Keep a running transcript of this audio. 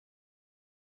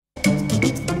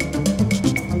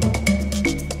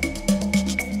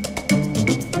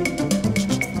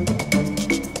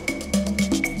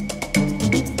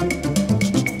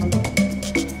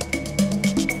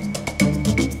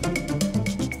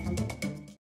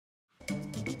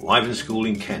Wyvern School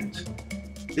in Kent.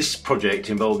 This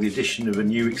project involved the addition of a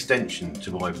new extension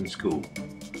to Wyvern School.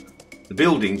 The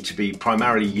building to be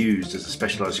primarily used as a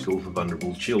specialised school for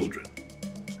vulnerable children.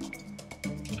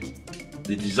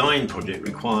 The design project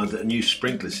required that a new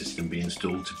sprinkler system be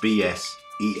installed to BS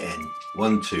EN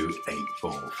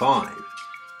 12845.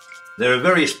 There are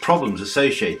various problems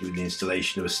associated with the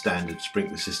installation of a standard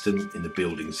sprinkler system in a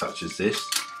building such as this.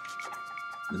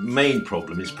 The main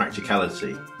problem is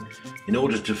practicality. In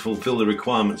order to fulfil the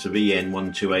requirements of EN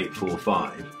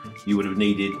 12845, you would have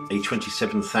needed a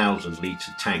 27,000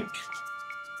 litre tank.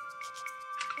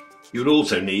 You would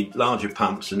also need larger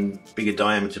pumps and bigger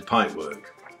diameter pipework.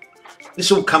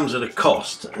 This all comes at a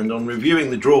cost, and on reviewing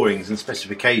the drawings and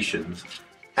specifications,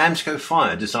 Amsco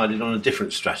Fire decided on a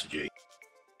different strategy.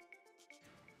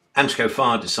 Amsco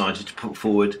Fire decided to put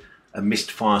forward a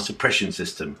mist fire suppression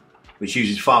system, which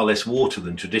uses far less water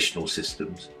than traditional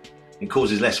systems and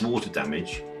causes less water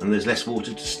damage, and there's less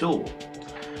water to store.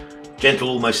 Gentle,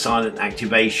 almost silent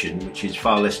activation, which is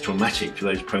far less traumatic for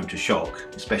those prone to shock,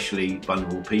 especially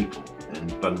vulnerable people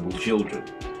and vulnerable children.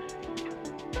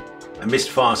 A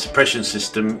mist fire suppression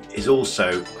system is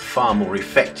also far more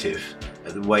effective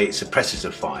at the way it suppresses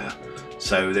a fire,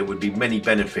 so there would be many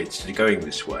benefits to going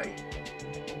this way.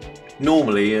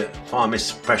 Normally, a fire mist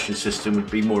suppression system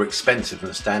would be more expensive than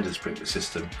a standard sprinkler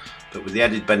system, but with the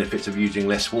added benefits of using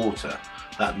less water,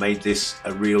 that made this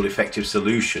a real effective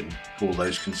solution for all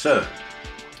those concerned.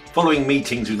 Following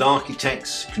meetings with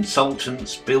architects,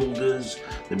 consultants, builders,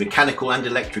 the mechanical and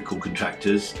electrical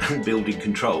contractors and building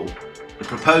control, the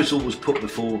proposal was put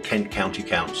before Kent County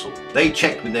Council. They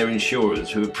checked with their insurers,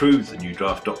 who approved the new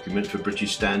draft document for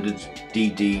British Standards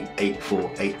DD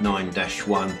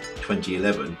 8489-1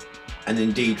 2011, and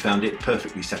indeed found it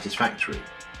perfectly satisfactory.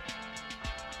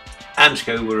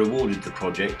 Amsco were awarded the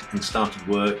project and started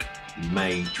work in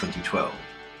May 2012.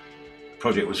 The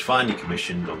project was finally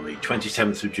commissioned on the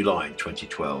 27th of July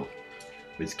 2012,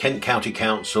 with Kent County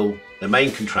Council, the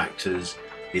main contractors,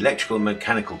 the electrical and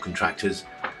mechanical contractors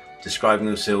describing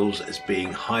themselves as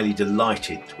being highly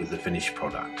delighted with the finished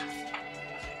product.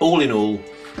 All in all,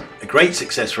 a great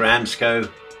success for Amsco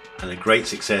and a great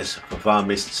success for fire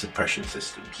mist suppression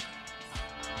systems.